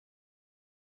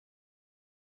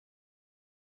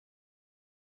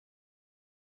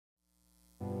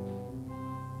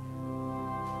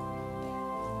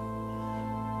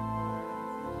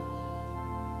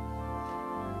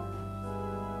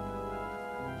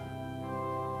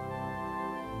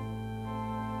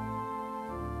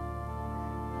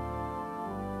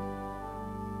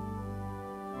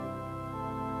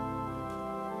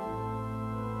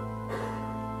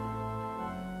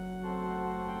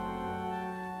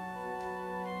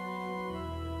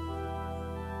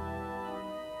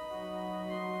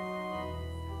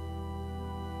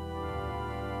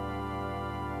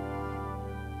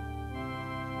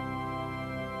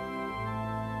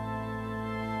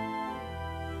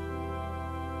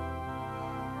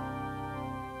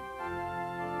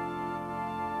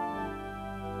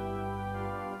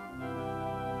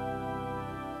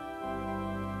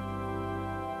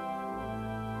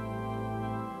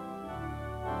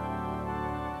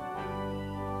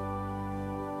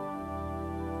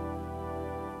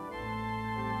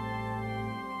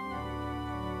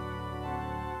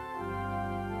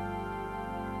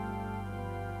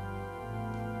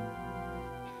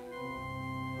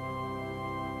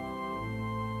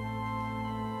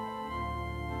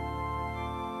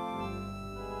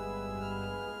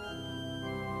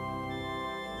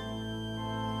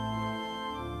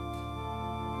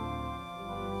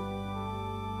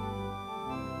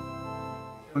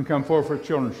And come forward for a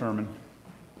children's sermon.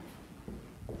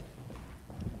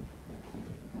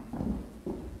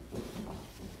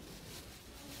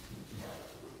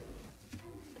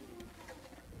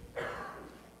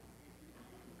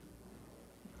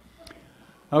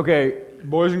 Okay,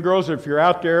 boys and girls, if you're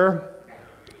out there,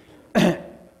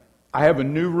 I have a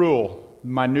new rule,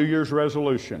 my New Year's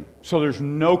resolution, so there's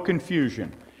no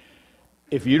confusion.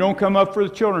 If you don't come up for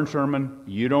the children's sermon,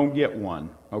 you don't get one,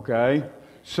 okay?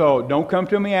 So don't come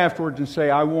to me afterwards and say,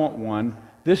 I want one.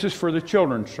 This is for the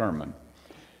children's sermon.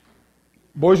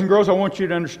 Boys and girls, I want you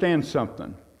to understand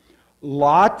something.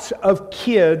 Lots of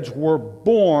kids were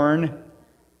born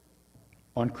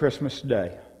on Christmas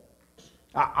Day.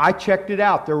 I checked it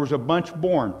out. There was a bunch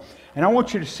born. And I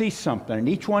want you to see something. And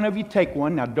each one of you take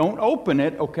one. Now don't open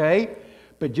it, okay?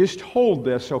 But just hold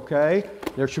this, okay?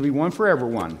 There should be one for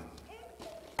everyone.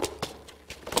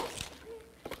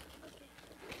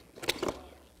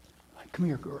 Come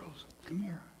here, girls. Come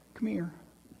here. Come here.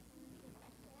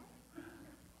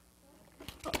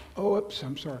 Oh, oops,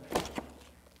 I'm sorry.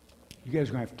 You guys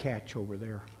are going to have to catch over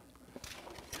there.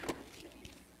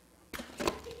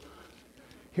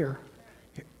 Here,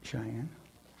 Cheyenne.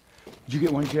 Did you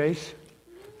get one, Jace?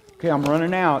 Okay, I'm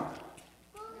running out.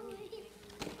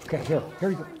 Okay, here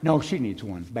you go. No, she needs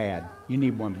one. Bad. You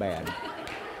need one bad.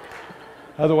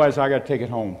 Otherwise, I got to take it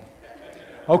home.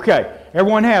 Okay,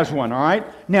 everyone has one, all right?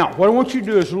 Now, what I want you to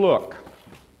do is look.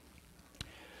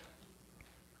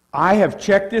 I have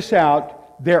checked this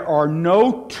out. There are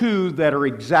no two that are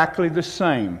exactly the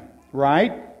same,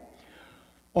 right?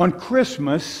 On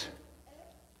Christmas,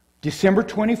 December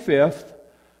 25th,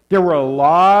 there were a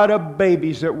lot of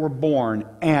babies that were born,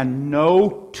 and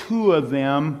no two of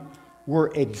them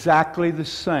were exactly the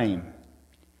same.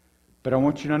 But I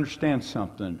want you to understand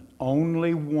something.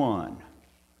 Only one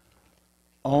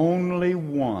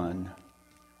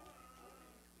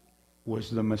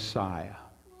was the Messiah.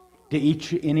 Do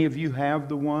any of you have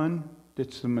the one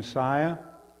that's the Messiah?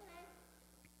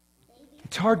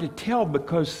 It's hard to tell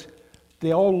because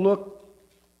they all look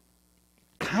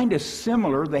kind of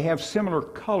similar. They have similar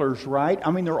colors, right?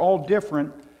 I mean, they're all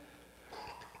different.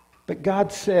 But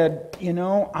God said, you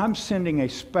know, I'm sending a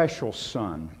special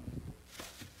son.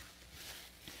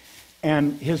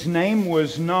 And his name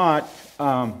was not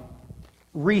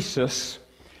Rhesus,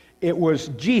 it was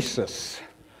Jesus.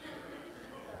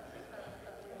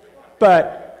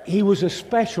 But he was a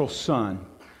special son.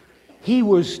 He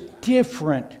was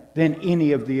different than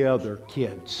any of the other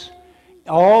kids.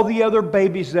 All the other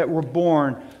babies that were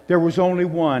born, there was only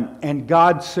one. And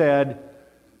God said,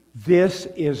 this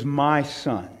is my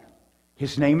son.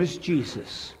 His name is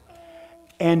Jesus.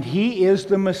 And he is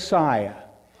the Messiah.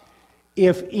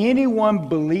 If anyone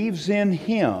believes in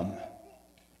him,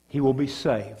 he will be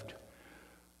saved.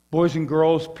 Boys and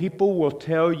girls, people will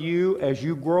tell you as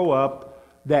you grow up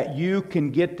that you can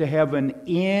get to heaven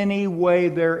any way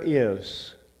there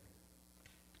is.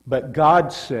 But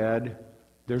God said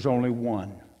there's only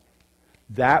one.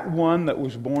 That one that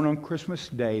was born on Christmas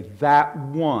Day, that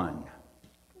one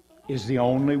is the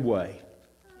only way.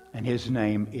 And his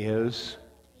name is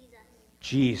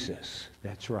Jesus.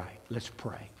 That's right. Let's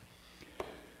pray.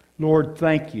 Lord,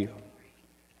 thank you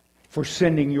for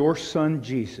sending your son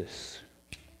Jesus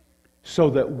so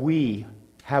that we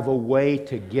have a way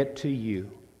to get to you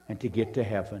and to get to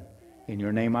heaven. In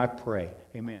your name I pray.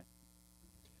 Amen.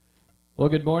 Well,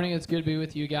 good morning. It's good to be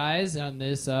with you guys on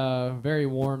this very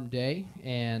warm day,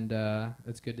 and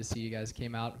it's good to see you guys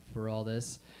came out for all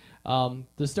this.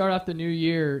 To start off the new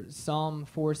year, Psalm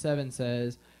 4:7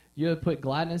 says, "You have put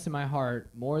gladness in my heart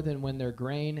more than when their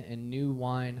grain and new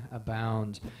wine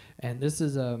abound." And this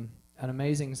is an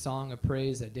amazing song of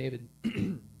praise that David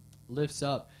lifts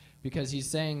up, because he's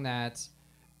saying that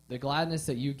the gladness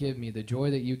that you give me, the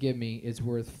joy that you give me, is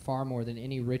worth far more than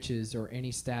any riches or any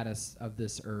status of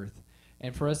this earth.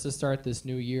 And for us to start this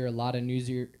new year, a lot of New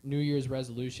Year's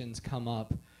resolutions come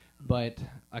up, but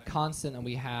a constant that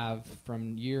we have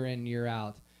from year in, year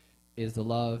out is the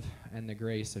love and the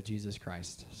grace of Jesus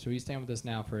Christ. So we stand with us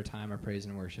now for a time of praise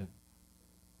and worship.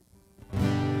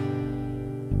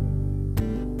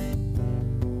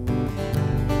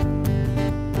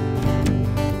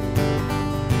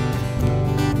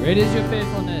 Great is your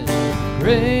faithfulness.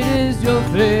 Great is your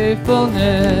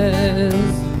faithfulness.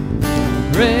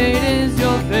 Great is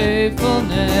your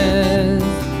faithfulness.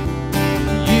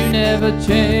 You never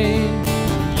change.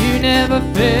 You never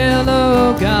fail,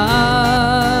 oh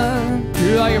God.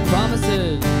 True are your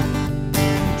promises.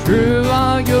 True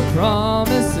are your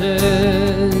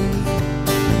promises.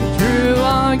 True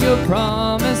are your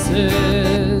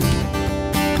promises.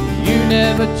 You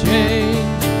never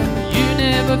change. You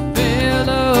never fail,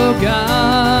 oh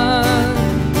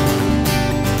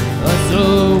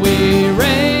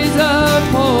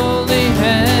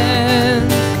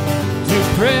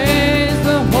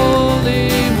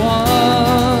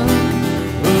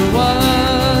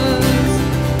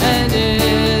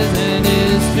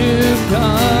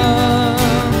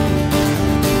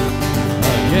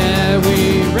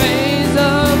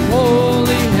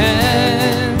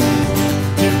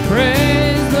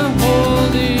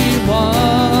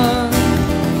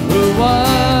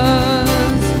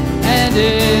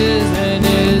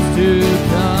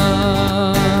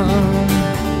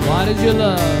your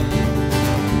love?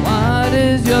 What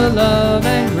is your love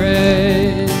and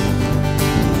grace?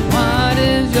 What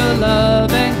is your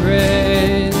love and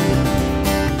grace?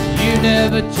 You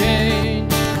never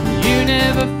change, you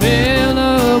never fail,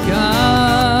 oh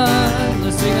God.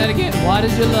 Let's sing that again. What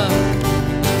is your love?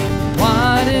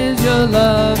 What is your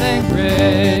love and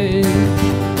grace?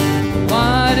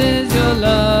 What is your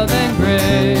love and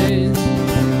grace?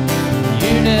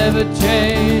 You never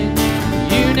change,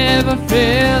 you never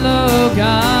fail, oh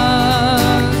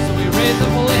God. So we raise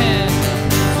up holy hands.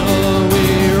 So we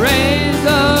raise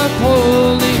up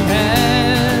holy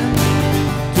hands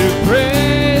to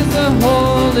praise the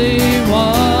Holy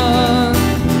One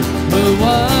who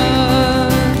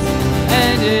was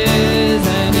and is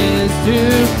to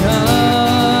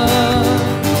come.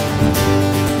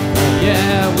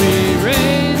 Yeah, we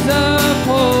raise up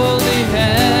holy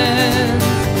hands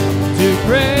to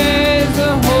praise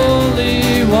the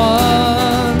Holy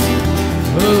One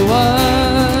who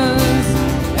was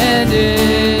and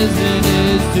is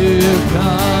to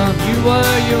come. You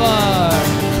were, you are.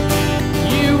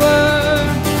 You were,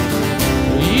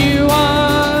 you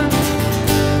are.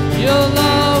 You'll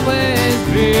always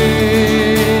be.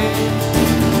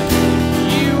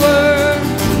 You were,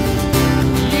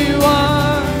 you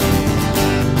are.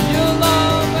 You'll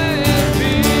always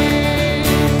be.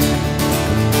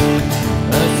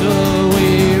 So we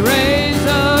raise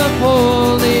up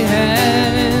holy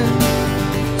hands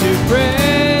to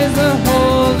praise the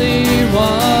Holy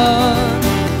One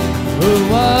who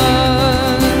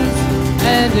was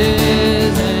and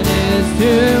is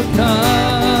to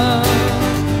come.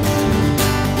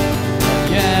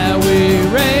 Yeah, we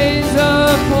raise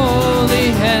up holy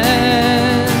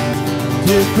hands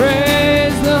to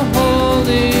praise the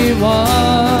Holy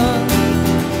One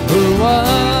who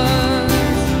was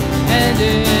and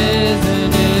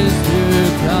is to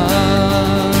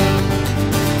come.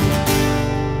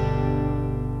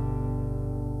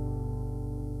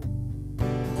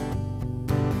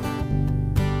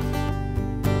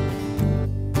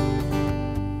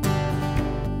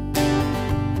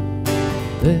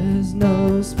 There's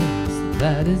no space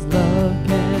that His love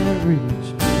can't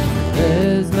reach.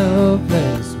 There's no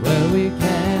place where we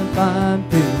can't find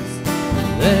peace.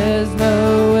 There's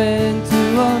no end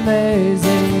to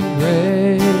amazing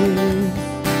grace.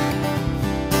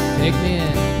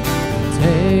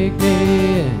 Take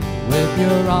me in with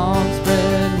your arms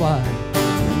spread wide.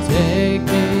 Take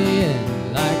me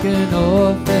in like an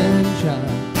orphan child.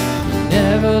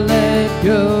 Never let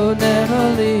go, never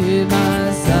leave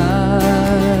my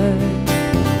side.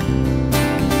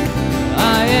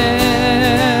 I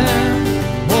am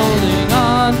holding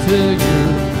on to you.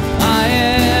 I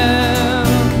am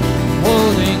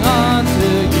holding on to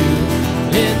you.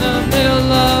 In the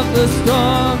middle of the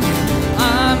storm,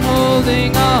 I'm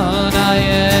holding on. I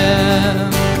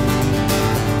am.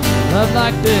 Love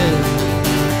like this,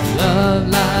 love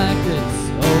like this.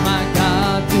 Oh my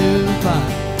God, to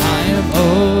find I am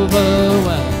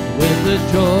overwhelmed with the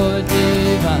joy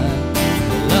divine.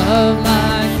 Love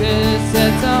like this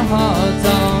sets our hearts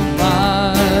on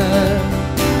fire.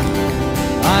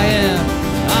 I am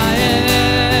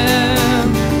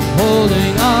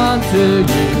holding on to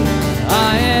you.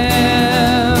 I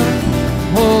am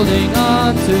holding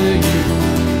on to you.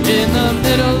 In the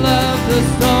middle of the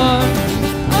storm,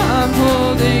 I'm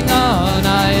holding on.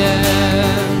 I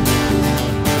am.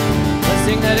 Let's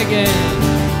sing that again.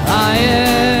 I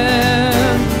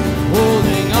am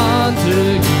holding on to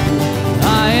you.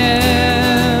 I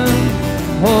am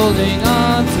holding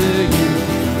on to you.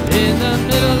 In the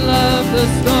middle of the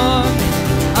storm,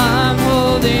 I'm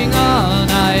holding on.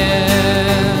 I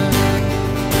am.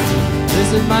 This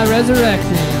is my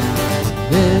resurrection.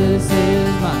 This is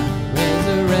my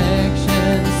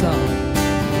resurrection song.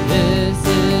 This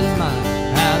is my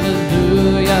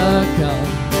hallelujah come.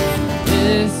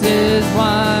 This is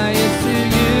why it's to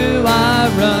you I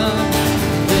run.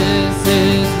 This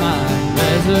is my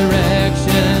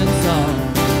resurrection song.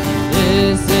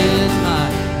 This is my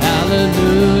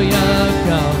hallelujah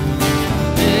come.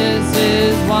 This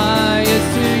is why it's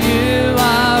to you I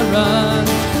run.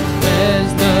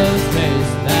 There's no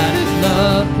space that His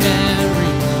love can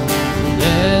reach.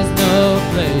 There's no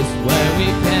place where we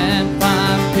can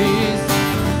find peace.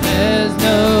 There's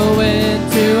no end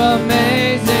to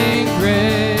amazing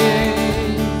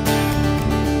grace.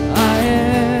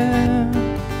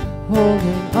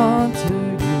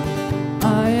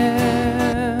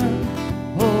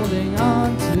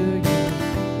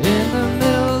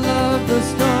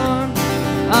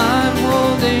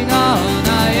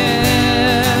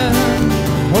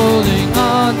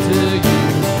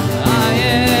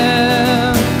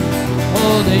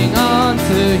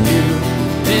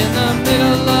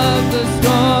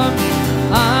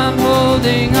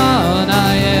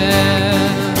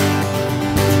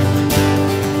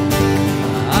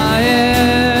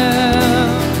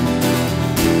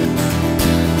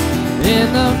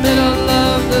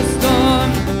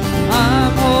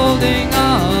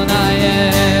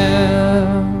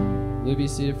 We'll be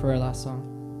seated for our last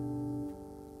song.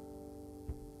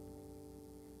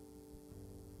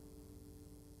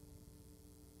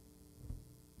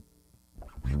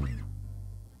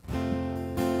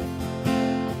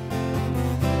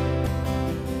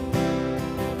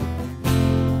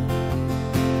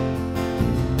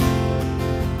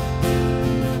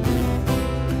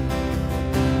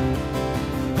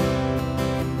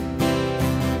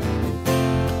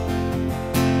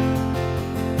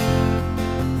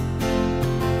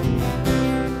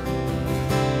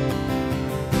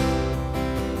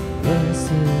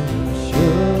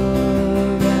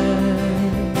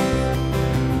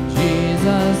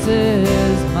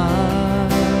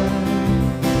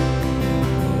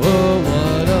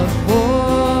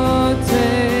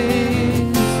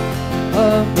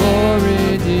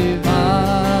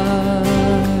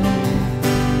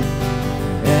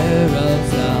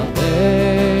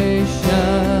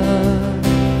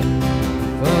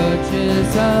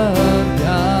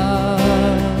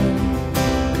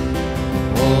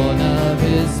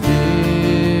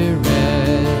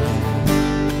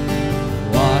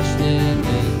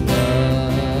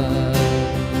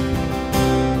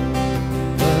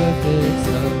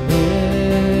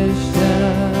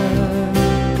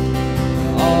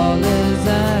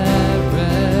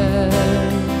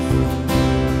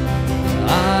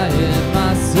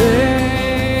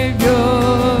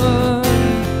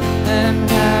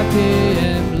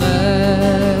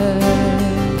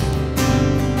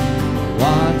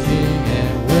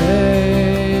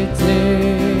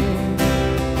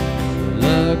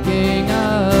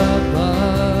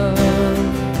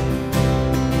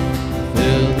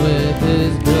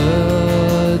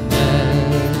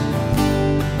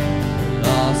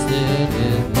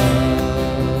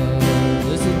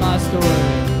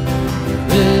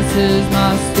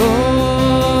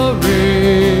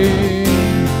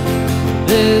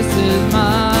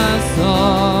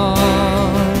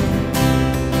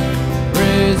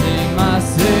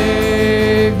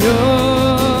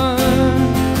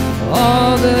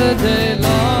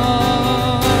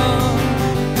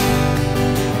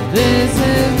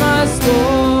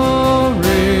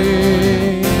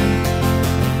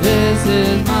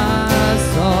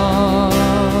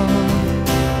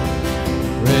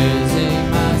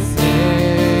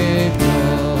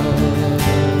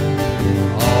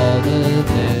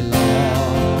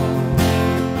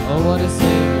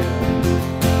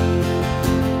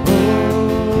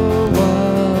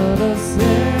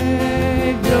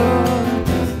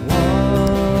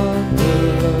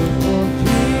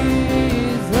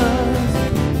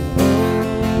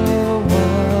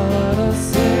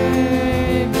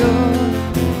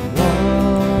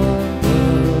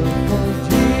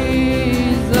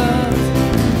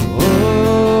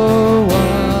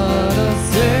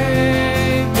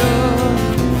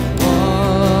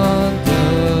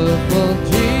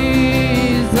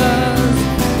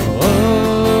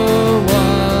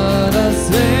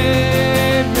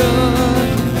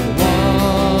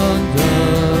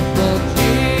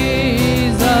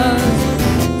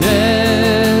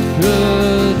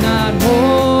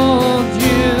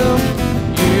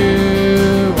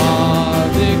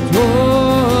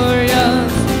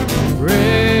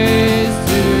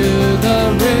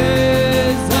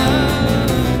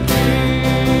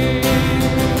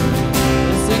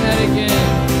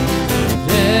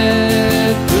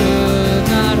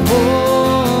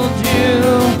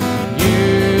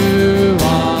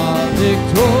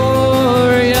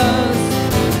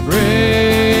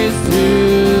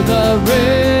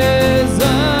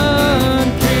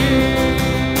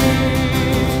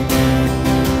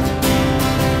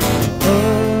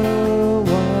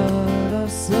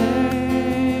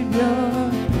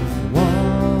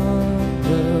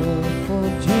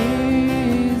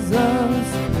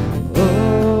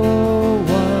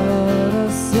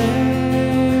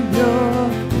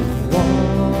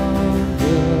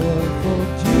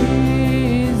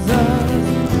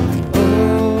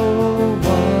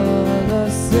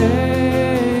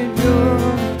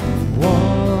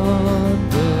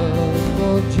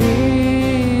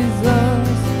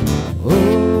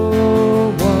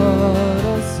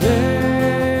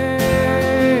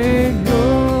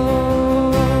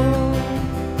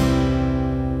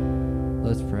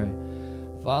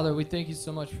 Father, we thank you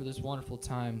so much for this wonderful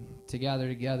time to gather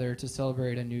together to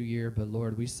celebrate a new year. But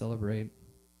Lord, we celebrate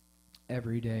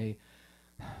every day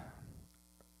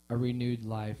a renewed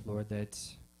life, Lord, that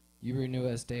you renew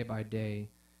us day by day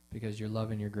because your love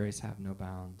and your grace have no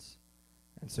bounds.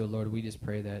 And so, Lord, we just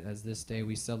pray that as this day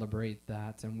we celebrate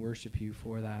that and worship you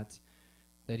for that,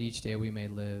 that each day we may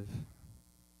live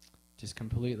just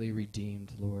completely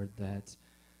redeemed, Lord, that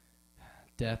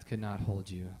death could not hold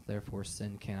you. Therefore,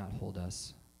 sin cannot hold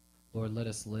us. Lord, let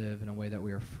us live in a way that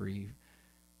we are free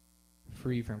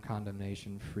from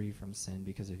condemnation, free from sin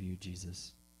because of you,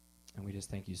 Jesus. And we just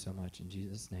thank you so much. In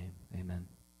Jesus' name, amen.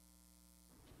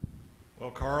 Well,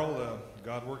 Carl,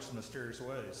 God works in mysterious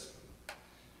ways,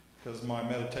 because my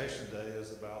meditation today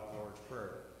is about the Lord's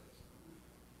Prayer.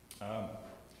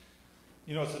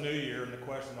 It's a new year, and the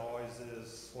question always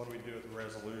is, what do we do with the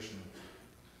resolution?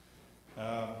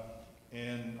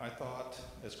 And I thought,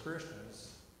 as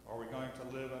Christians, are we going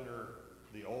to live under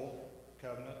the old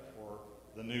covenant or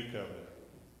the new covenant?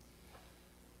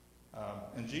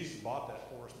 And Jesus bought that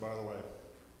for us, by the way.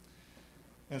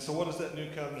 And so what does that new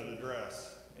covenant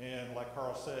address? And like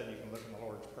Carl said, you can look in the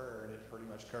Lord's Prayer, and it pretty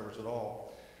much covers it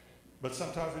all. But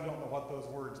sometimes we don't know what those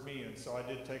words mean, and so I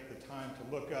did take the time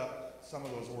to look up some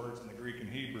of those words in the Greek and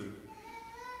Hebrew.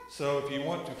 So if you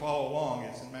want to follow along,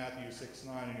 it's in Matthew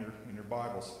 6:9 in your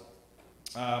Bibles.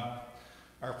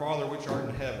 Our Father which art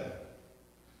in heaven.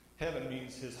 Heaven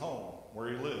means his home, where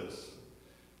he lives.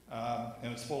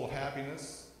 And it's full of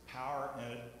happiness, power,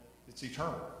 and it's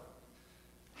eternal.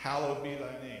 Hallowed be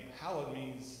thy name. Hallowed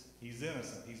means he's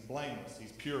innocent, he's blameless,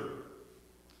 he's pure.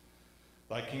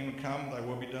 Thy kingdom come, thy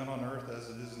will be done on earth as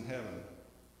it is in heaven.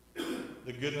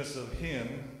 The goodness of him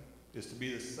is to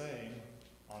be the same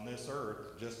on this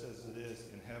earth, just as it is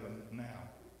in heaven now.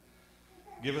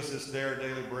 Give us this day our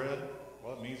daily bread.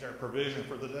 Well, it means our provision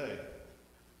for the day.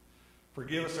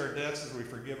 Forgive us our debts as we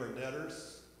forgive our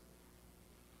debtors.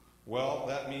 Well,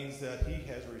 that means that he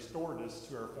has restored us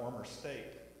to our former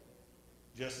state,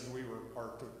 just as we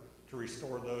are to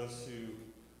restore those who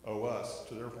owe us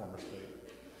to their former state.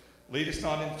 Lead us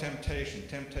not into temptation.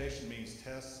 Temptation means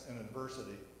tests and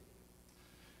adversity.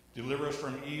 Deliver us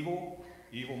from evil.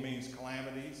 Evil means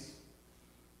calamities,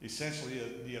 essentially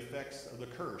the effects of the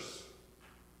curse.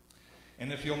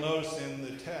 And if you'll notice in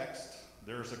the text,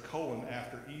 there's a colon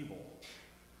after evil.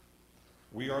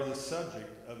 We are the subject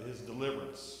of his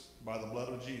deliverance by the blood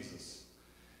of Jesus.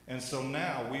 And so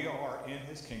now we are in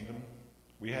his kingdom.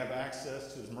 We have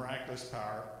access to his miraculous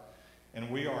power, and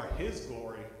we are his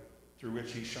glory through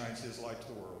which he shines his light to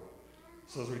the world.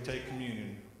 So as we take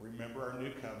communion, remember our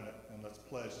new covenant, and let's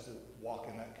pledge to walk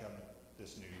in that covenant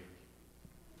this new year.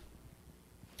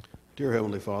 Dear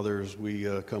Heavenly Father, as we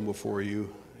come before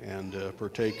you and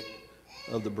partake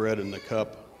of the bread and the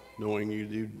cup, knowing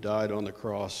you died on the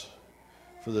cross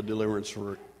for the deliverance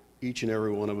for each and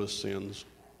every one of us sins,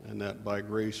 and that by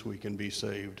grace we can be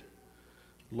saved.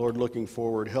 Lord, looking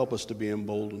forward, help us to be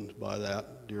emboldened by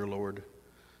that, dear Lord,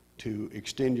 to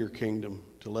extend your kingdom,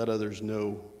 to let others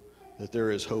know that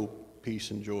there is hope, peace,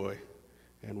 and joy.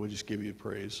 And we'll just give you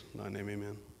praise. In thy name,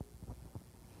 amen.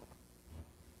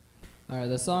 All right,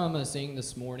 the song I'm going to sing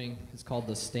this morning is called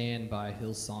The Stand by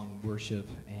Hillsong Worship,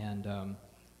 and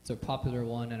it's a popular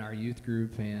one in our youth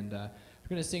group, and we're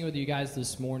going to sing it with you guys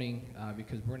this morning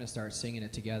because we're going to start singing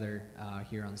it together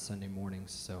here on Sunday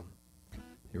mornings, so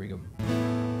here we go.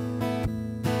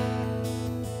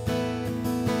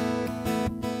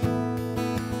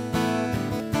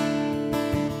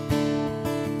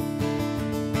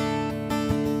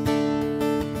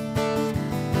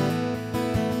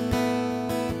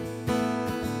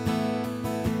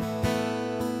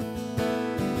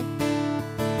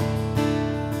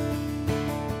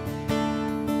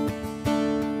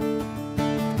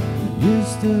 You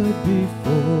stood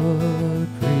before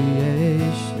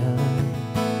creation,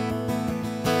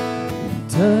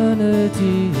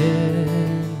 eternity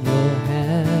in your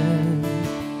hand.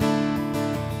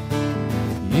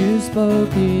 You spoke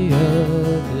the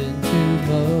earth into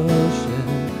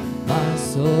motion, my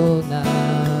soul now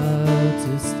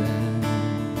to stand.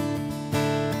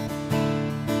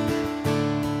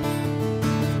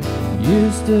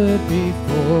 You stood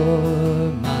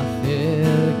before my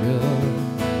failure,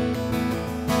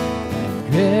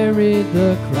 carried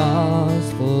the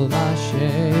cross for my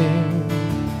shame.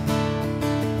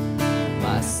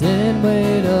 My sin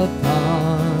weighed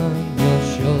upon your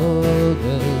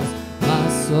shoulders, my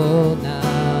soul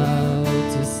now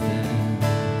to stand.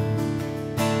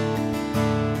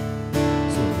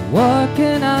 So what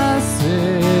can I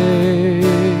say?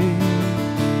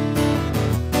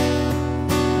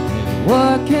 And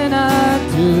what can I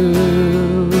do?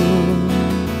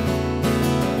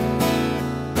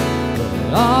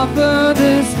 Offer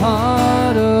this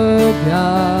heart of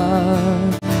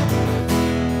God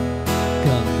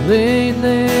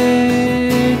completely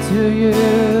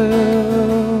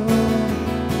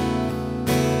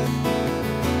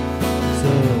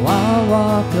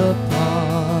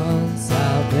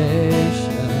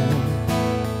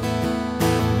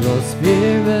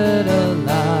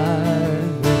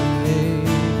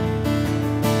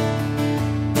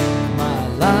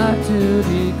to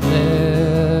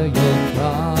declare your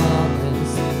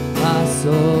promise, my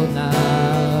soul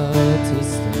now to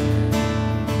stand.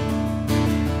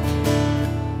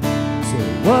 So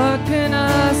what can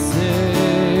I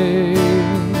say?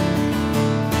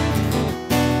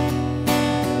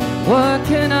 What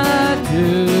can I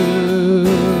do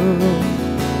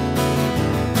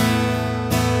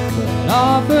but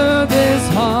offer this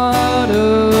heart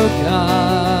of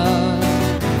God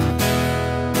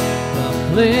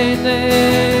completely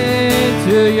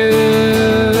to you?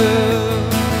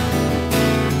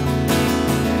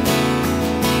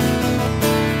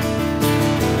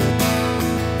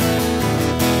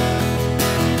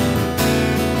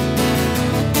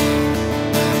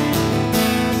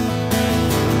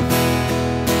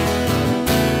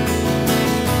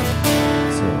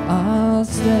 I'll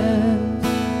stand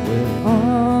with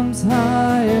arms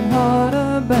high and heart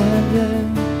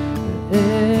abandoned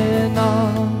in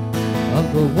awe of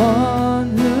the one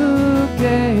who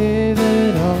gave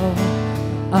it all.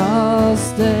 I'll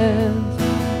stand,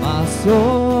 my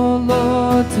soul,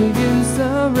 Lord, to you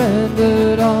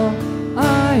surrendered. All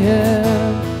I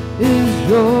am is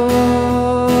yours.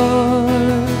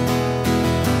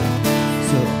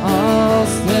 So I'll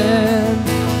stand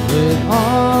with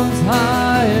arms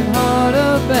high and heart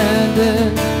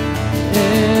abandoned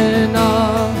in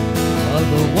awe of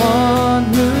the one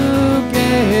who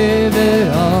gave it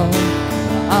all.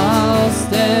 I'll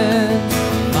stand,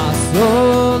 my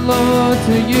soul, Lord,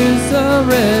 to you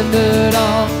surrendered.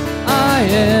 All I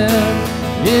am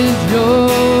is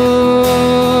yours.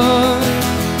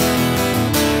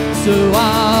 So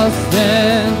I'll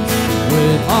stand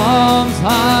with arms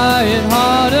high and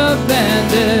heart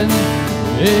abandoned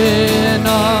in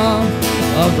awe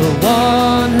of the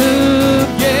one who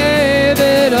gave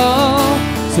it all.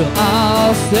 So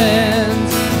I'll stand,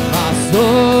 my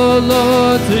soul,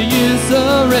 Lord, to you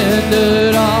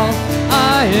surrendered. All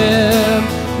I am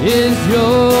is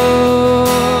yours.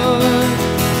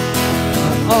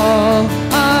 All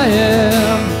I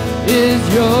am is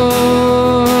yours.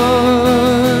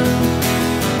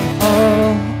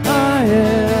 All I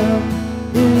am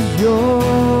is yours.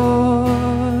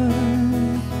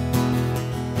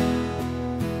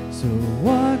 So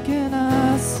what can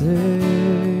I say?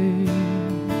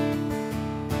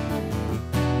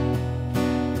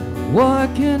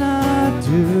 What can I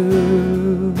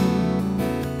do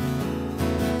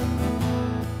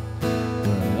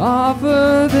but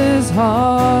offer this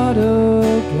heart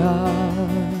of God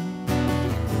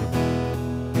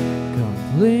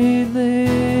completely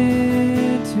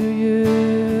to you?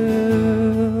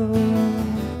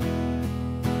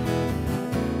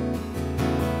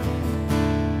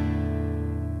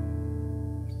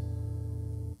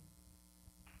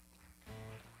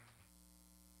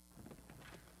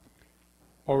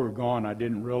 While we were gone, I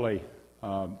didn't really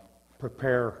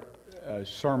prepare a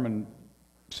sermon,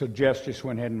 so Jess just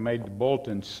went ahead and made the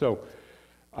bulletins. So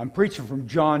I'm preaching from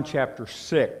John chapter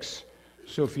 6.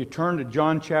 So if you turn to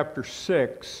John chapter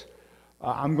 6,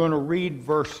 I'm going to read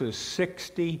verses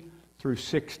 60 through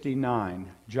 69.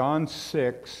 John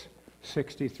 6,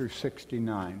 60 through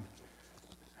 69.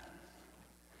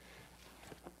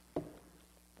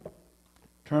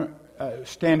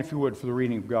 Stand, if you would, for the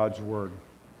reading of God's Word.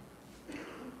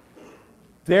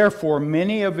 Therefore,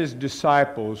 many of his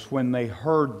disciples, when they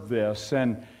heard this,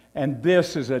 and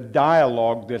this is a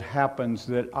dialogue that happens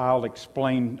that I'll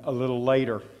explain a little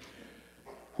later.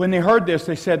 When they heard this,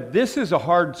 they said, "This is a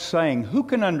hard saying. Who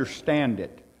can understand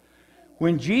it?"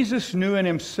 When Jesus knew in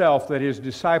himself that his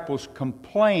disciples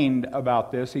complained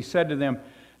about this, he said to them,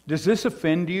 "Does this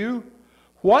offend you?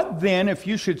 What then if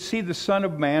you should see the Son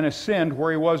of Man ascend where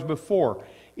he was before?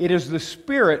 It is the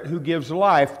Spirit who gives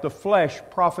life, the flesh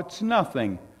profits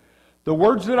nothing. The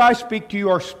words that I speak to you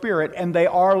are spirit, and they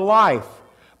are life.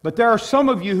 But there are some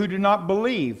of you who do not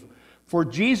believe. For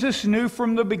Jesus knew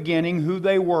from the beginning who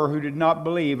they were who did not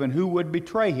believe and who would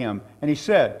betray him. And he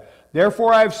said,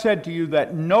 Therefore I have said to you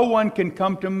that no one can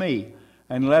come to me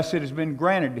unless it has been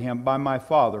granted to him by my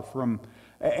Father."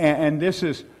 And this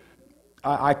is,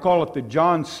 I call it the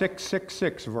John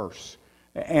 6:66 verse.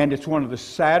 And it's one of the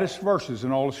saddest verses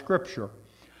in all of Scripture.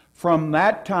 From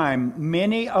that time,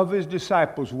 many of his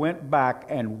disciples went back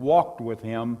and walked with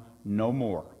him no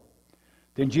more.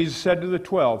 Then Jesus said to the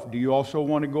 12, "Do you also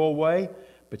want to go away?"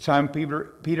 But Simon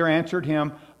Peter answered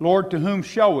him, "Lord, to whom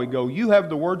shall we go? You have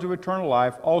the words of eternal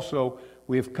life. Also,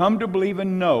 we have come to believe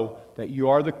and know that you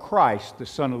are the Christ, the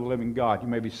Son of the living God." You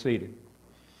may be seated.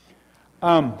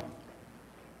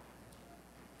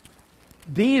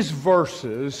 These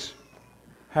verses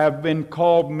have been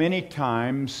called many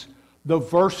times the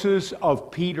verses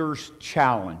of Peter's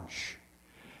challenge.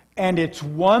 And it's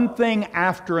one thing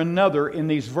after another in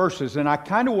these verses. And I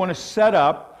kind of want to set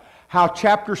up how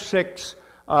chapter 6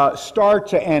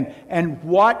 starts and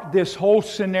what this whole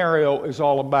scenario is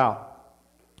all about.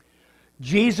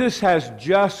 Jesus has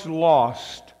just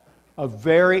lost a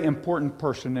very important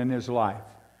person in his life.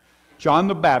 John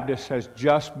the Baptist has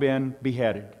just been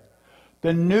beheaded.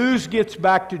 The news gets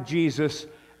back to Jesus,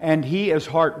 and he is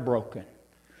heartbroken.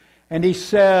 And he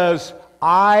says,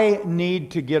 I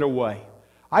need to get away.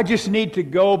 I just need to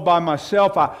go by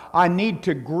myself. I need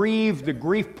to grieve. The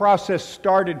grief process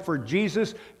started for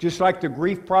Jesus, just like the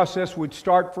grief process would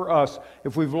start for us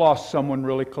if we've lost someone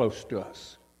really close to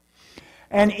us.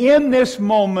 And in this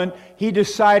moment, he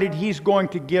decided he's going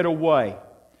to get away.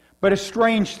 But a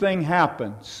strange thing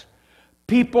happens.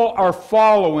 People are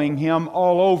following him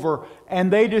all over,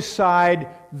 and they decide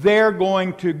they're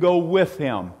going to go with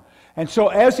him. And so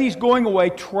as he's going away,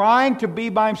 trying to be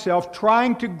by himself,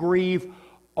 trying to grieve,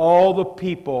 all the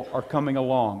people are coming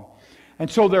along. And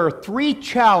so there are 3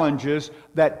 challenges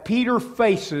that Peter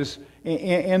faces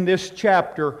in this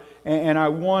chapter, and I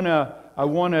want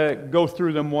to go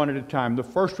through them one at a time. The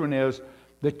first one is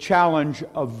the challenge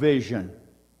of vision.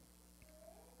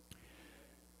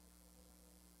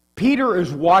 Peter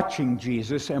is watching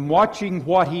Jesus and watching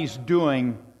what he's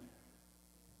doing,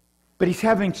 but he's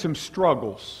having some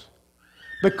struggles.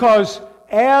 Because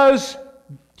as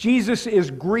Jesus is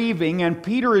grieving and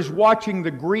Peter is watching the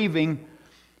grieving,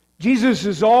 Jesus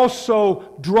is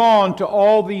also drawn to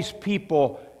all these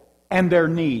people and their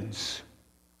needs.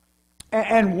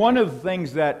 And one of the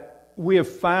things that we have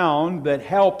found that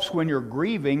helps when you're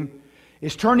grieving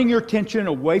is turning your attention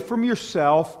away from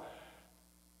yourself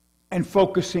and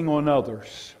focusing on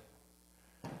others.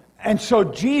 And so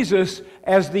Jesus,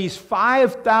 as these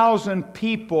 5,000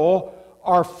 people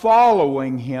are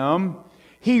following him,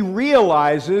 he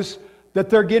realizes that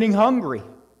they're getting hungry.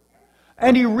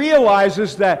 And he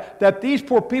realizes that these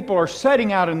poor people are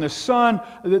sitting out in the sun,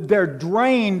 that they're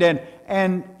drained,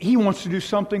 and he wants to do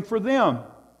something for them.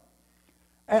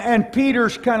 And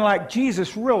Peter's kind of like,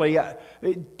 Jesus, really,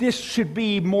 this should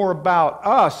be more about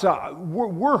us.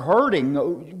 We're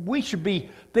hurting. We should be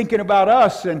thinking about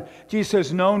us. And Jesus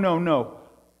says, no.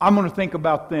 I'm going to think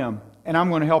about them, and I'm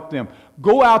going to help them.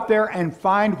 Go out there and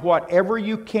find whatever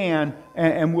you can,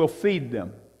 and we'll feed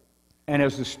them. And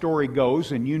as the story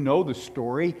goes, and you know the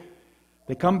story,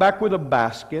 they come back with a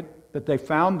basket that they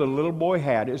found the little boy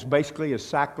had. It's basically a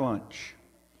sack lunch.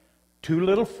 2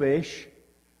 little fish,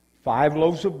 5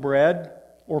 loaves of bread,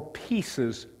 or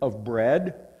pieces of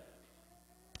bread,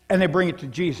 and they bring it to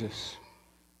Jesus.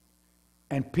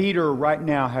 And Peter right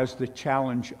now has the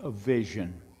challenge of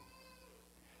vision.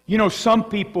 You know, some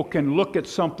people can look at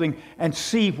something and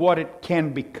see what it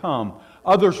can become.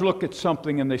 Others look at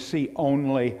something and they see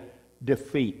only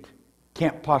defeat.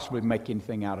 Can't possibly make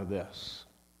anything out of this.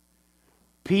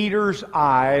 Peter's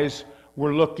eyes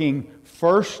were looking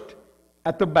first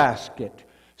at the basket,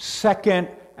 second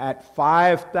at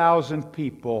 5,000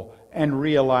 people, and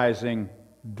realizing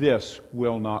this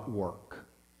will not work.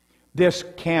 This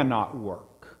cannot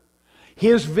work.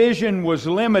 His vision was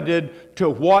limited to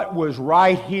what was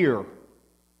right here.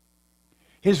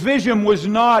 His vision was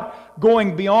not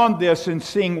going beyond this and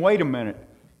seeing, wait a minute,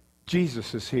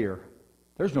 Jesus is here.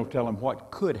 There's no telling what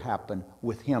could happen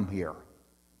with him here.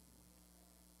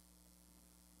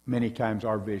 Many times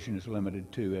our vision is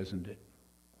limited too, isn't it?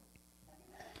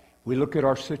 We look at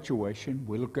our situation,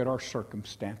 we look at our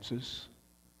circumstances,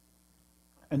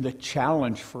 and the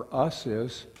challenge for us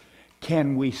is,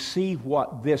 can we see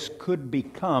what this could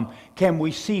become? Can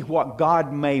we see what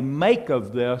God may make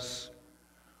of this?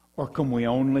 Or can we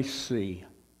only see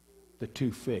the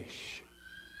 2 fish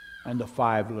and the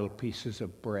 5 little pieces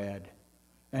of bread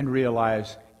and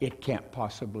realize it can't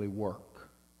possibly work?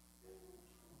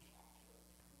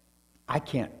 I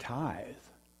can't tithe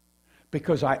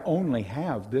because I only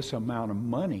have this amount of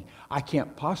money. I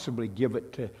can't possibly give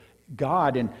it to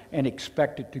God and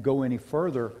expect it to go any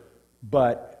further,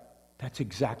 but that's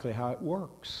exactly how it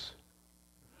works.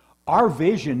 Our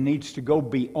vision needs to go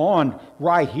beyond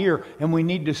right here, and we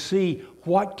need to see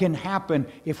what can happen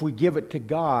if we give it to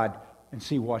God and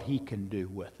see what He can do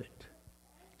with it.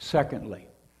 Secondly,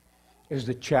 is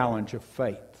the challenge of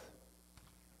faith.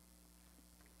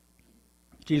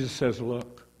 Jesus says,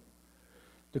 look,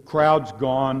 the crowd's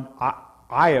gone.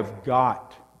 I have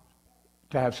got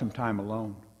to have some time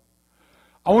alone.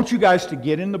 I want you guys to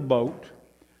get in the boat,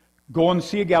 go on the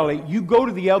Sea of Galilee. You go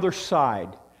to the other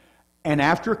side, and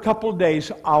after a couple of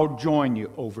days, I'll join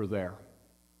you over there.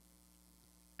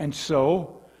 And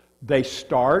so they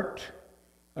start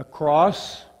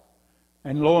across,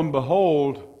 and lo and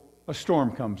behold, a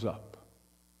storm comes up.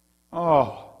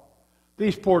 Oh,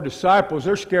 these poor disciples,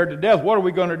 they're scared to death. What are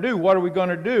we going to do? What are we going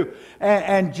to do?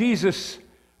 And Jesus,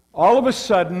 all of a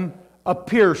sudden,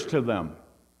 appears to them.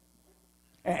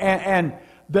 And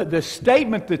the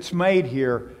statement that's made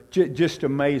here just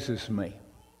amazes me.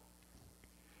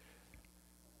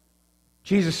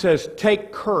 Jesus says,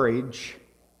 "Take courage,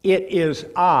 it is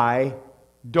I,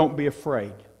 don't be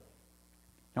afraid."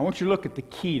 Now I want you to look at the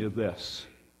key to this.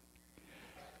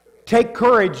 Take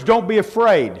courage, don't be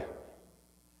afraid.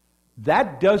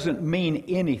 That doesn't mean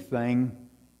anything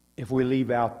if we leave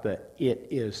out the "it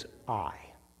is I."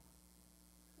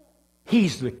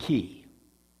 He's the key.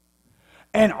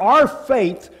 And our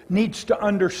faith needs to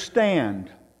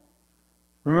understand.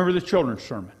 Remember the children's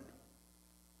sermon.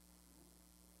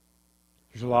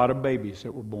 There's a lot of babies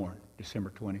that were born December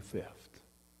 25th.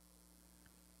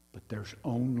 But there's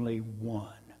only one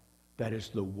that is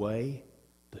the way,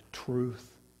 the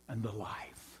truth, and the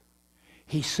life.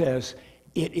 He says,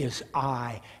 "It is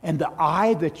I." And the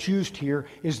I that's used here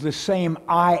is the same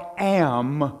 "I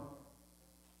am"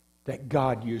 that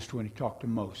God used when He talked to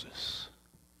Moses.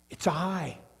 It's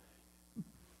I.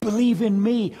 Believe in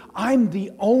me. I'm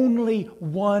the only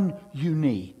one you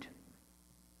need.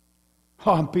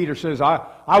 Oh, and Peter says,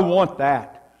 I want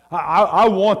that. I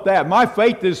want that. My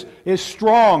faith is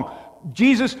strong.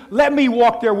 Jesus, let me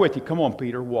walk there with you. Come on,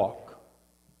 Peter, walk.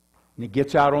 And he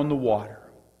gets out on the water.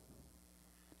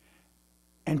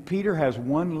 And Peter has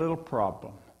one little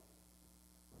problem.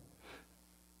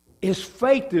 His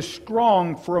faith is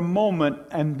strong for a moment,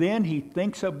 and then he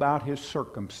thinks about his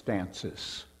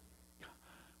circumstances.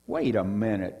 Wait a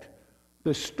minute.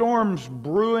 The storm's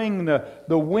brewing, the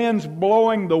wind's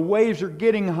blowing, the waves are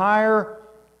getting higher.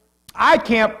 I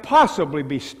can't possibly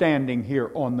be standing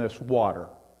here on this water.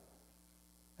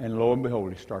 And lo and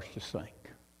behold, he starts to sink.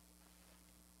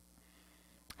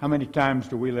 How many times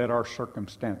do we let our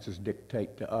circumstances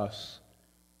dictate to us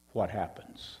what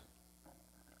happens?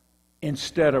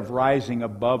 Instead of rising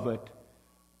above it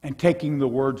and taking the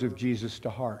words of Jesus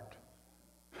to heart.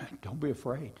 Don't be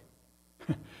afraid.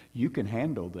 You can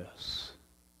handle this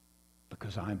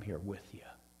because I'm here with you.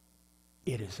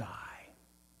 It is I.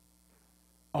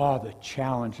 Oh, the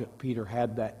challenge that Peter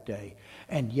had that day.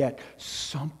 And yet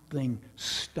something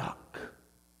stuck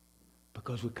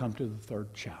because we come to the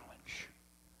third challenge.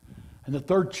 And the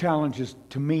third challenge is,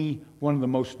 to me, one of the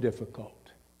most difficult.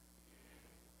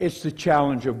 It's the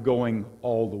challenge of going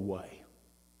all the way.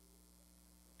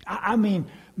 I mean,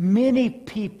 many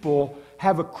people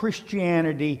have a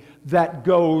Christianity that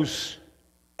goes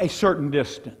a certain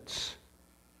distance.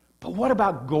 But what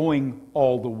about going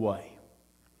all the way?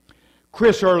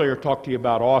 Chris earlier talked to you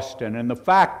about Austin, and the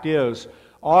fact is,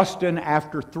 Austin,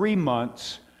 after 3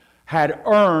 months, had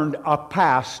earned a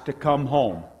pass to come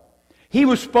home. He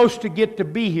was supposed to get to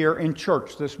be here in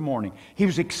church this morning. He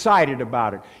was excited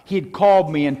about it. He had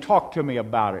called me and talked to me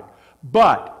about it.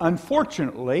 But,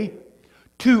 unfortunately,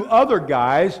 2 other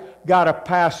guys got a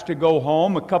pass to go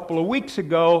home a couple of weeks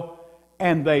ago,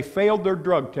 and they failed their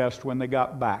drug test when they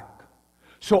got back.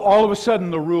 So all of a sudden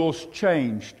the rules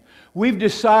changed. We've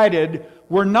decided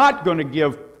we're not going to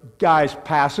give guys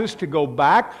passes to go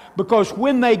back, because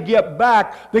when they get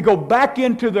back, they go back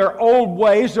into their old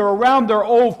ways, they're around their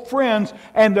old friends,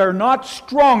 and they're not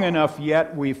strong enough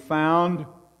yet, we found,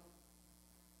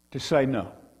 to say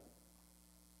no.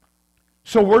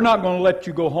 So we're not going to let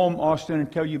you go home, Austin,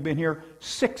 until you've been here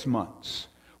 6 months.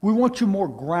 We want you more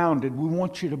grounded. We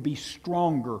want you to be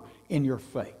stronger in your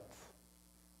faith.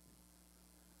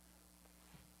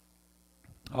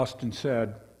 Austin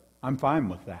said, I'm fine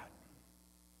with that,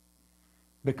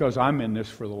 because I'm in this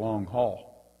for the long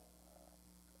haul.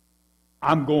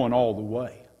 I'm going all the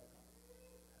way.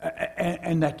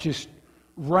 And that just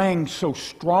rang so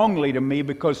strongly to me,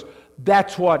 because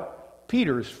that's what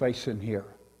Peter is facing here.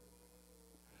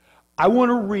 I want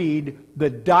to read the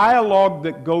dialogue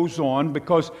that goes on,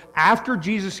 because after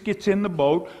Jesus gets in the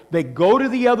boat, they go to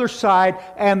the other side,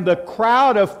 and the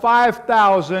crowd of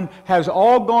 5,000 has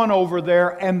all gone over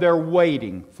there, and they're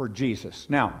waiting for Jesus.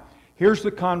 Now, here's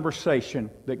the conversation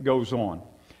that goes on.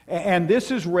 And this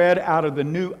is read out of the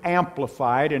New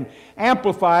Amplified. And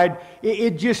Amplified,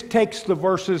 it just takes the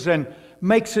verses and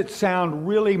makes it sound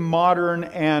really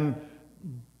modern,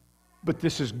 but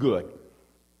this is good.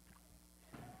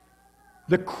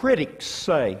 The critics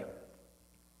say,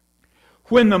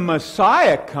 when the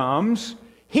Messiah comes,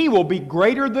 he will be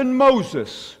greater than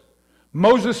Moses.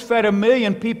 Moses fed 1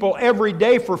 million people every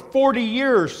day for 40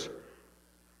 years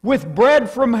with bread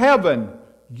from heaven.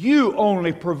 You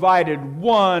only provided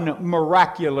one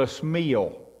miraculous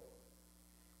meal.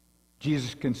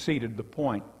 Jesus conceded the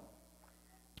point.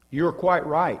 You're quite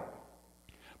right.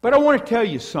 But I want to tell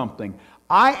you something.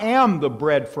 I am the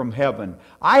bread from heaven.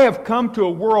 I have come to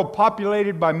a world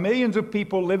populated by millions of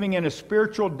people living in a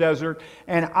spiritual desert,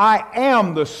 and I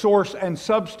am the source and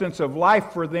substance of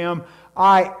life for them.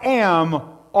 I am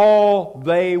all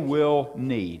they will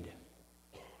need.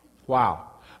 Wow.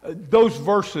 Those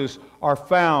verses are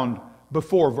found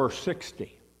before verse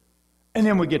 60. And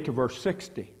then we get to verse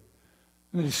 60.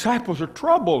 And the disciples are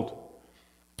troubled.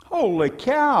 Holy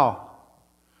cow.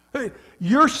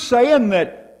 You're saying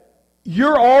that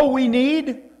you're all we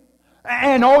need?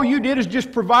 And all you did is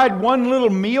just provide one little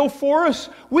meal for us?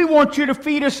 We want you to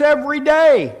feed us every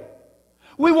day.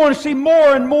 We want to see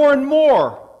more and more and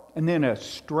more. And then a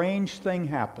strange thing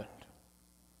happened.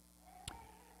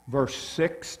 Verse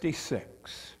 66.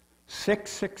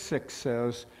 666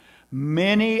 says,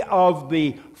 many of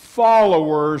the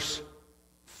followers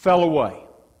fell away.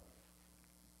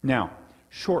 Now,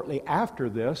 shortly after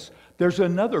this, there's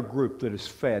another group that is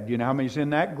fed. You know how many's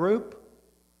in that group?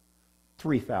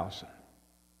 3,000.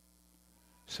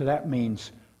 So that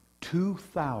means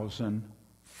 2,000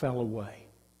 fell away.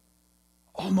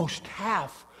 Almost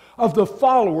half of the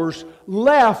followers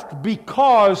left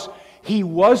because he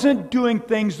wasn't doing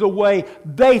things the way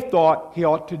they thought he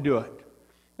ought to do it.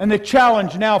 And the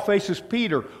challenge now faces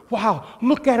Peter. Wow,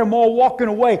 look at them all walking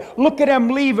away. Look at them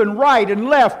leaving right and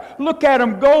left. Look at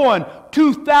them going.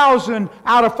 2,000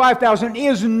 out of 5,000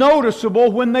 is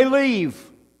noticeable when they leave.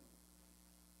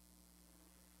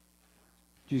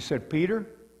 Jesus said, Peter,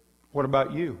 what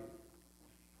about you?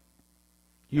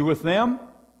 You with them?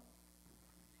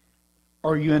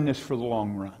 Or are you in this for the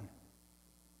long run?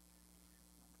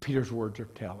 Peter's words are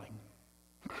telling.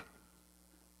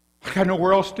 I got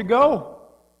nowhere else to go.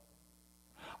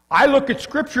 I look at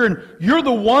Scripture and you're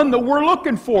the one that we're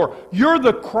looking for. You're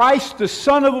the Christ, the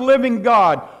Son of the living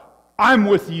God. I'm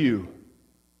with you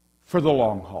for the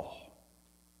long haul.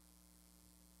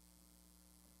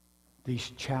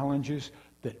 These challenges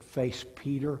that face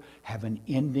Peter have an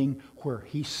ending where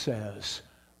he says,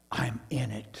 I'm in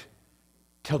it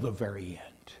till the very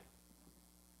end.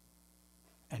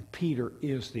 And Peter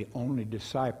is the only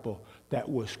disciple that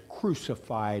was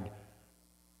crucified,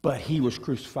 but he was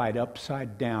crucified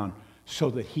upside down so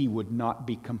that he would not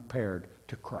be compared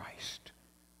to Christ.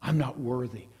 I'm not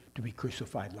worthy to be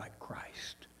crucified like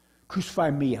Christ.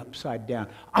 Crucify me upside down.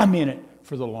 I'm in it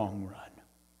for the long run.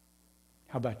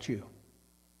 How about you?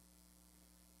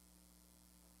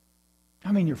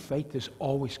 I mean, your faith is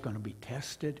always going to be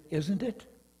tested, isn't it?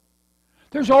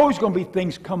 There's always going to be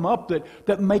things come up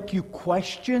that make you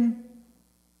question.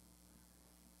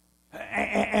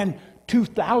 And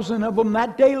 2,000 of them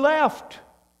that day left.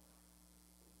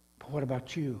 But what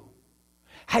about you?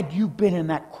 Had you been in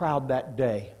that crowd that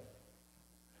day,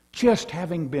 just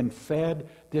having been fed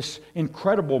this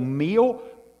incredible meal,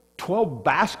 12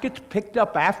 baskets picked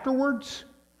up afterwards,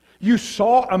 you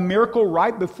saw a miracle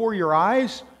right before your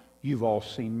eyes. You've all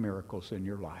seen miracles in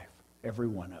your life, every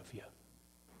one of you.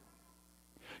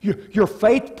 Your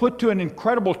faith put to an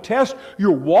incredible test.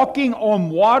 You're walking on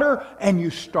water and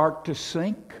you start to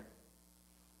sink.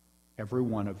 Every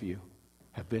one of you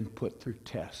have been put through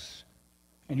tests.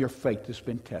 And your faith has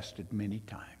been tested many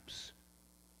times.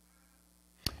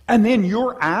 And then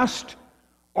you're asked,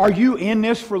 are you in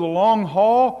this for the long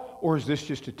haul? Or is this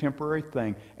just a temporary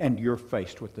thing? And you're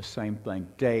faced with the same thing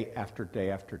day after day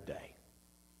after day.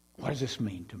 What does this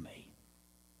mean to me?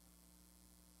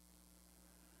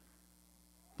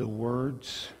 The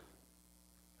words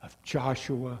of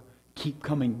Joshua keep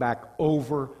coming back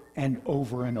over and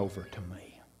over and over to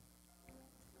me.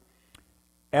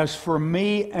 As for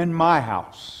me and my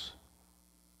house,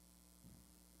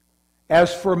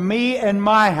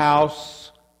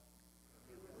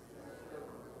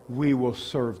 we will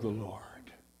serve the Lord.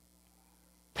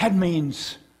 That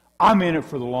means I'm in it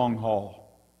for the long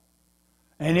haul.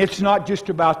 And it's not just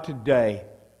about today.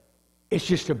 It's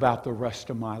just about the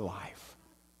rest of my life.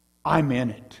 I'm in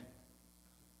it.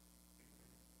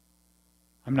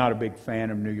 I'm not a big fan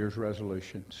of New Year's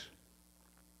resolutions.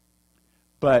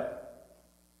 But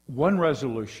one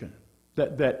resolution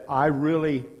that I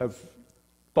really have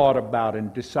thought about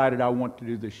and decided I want to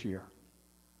do this year,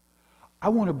 I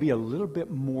want to be a little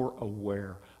bit more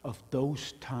aware of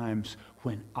those times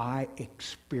when I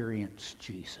experience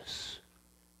Jesus.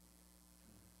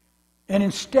 And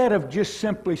instead of just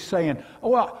simply saying, oh,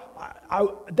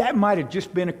 well, that might have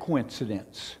just been a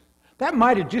coincidence. That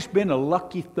might have just been a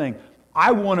lucky thing.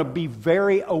 I want to be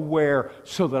very aware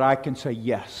so that I can say,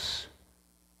 yes,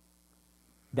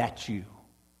 that's you.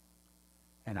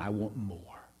 And I want more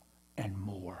and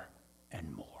more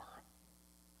and more.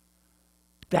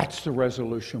 That's the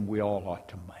resolution we all ought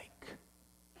to make.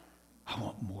 I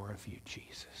want more more of you,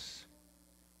 Jesus.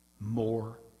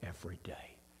 More every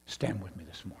day. Stand with me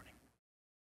this morning.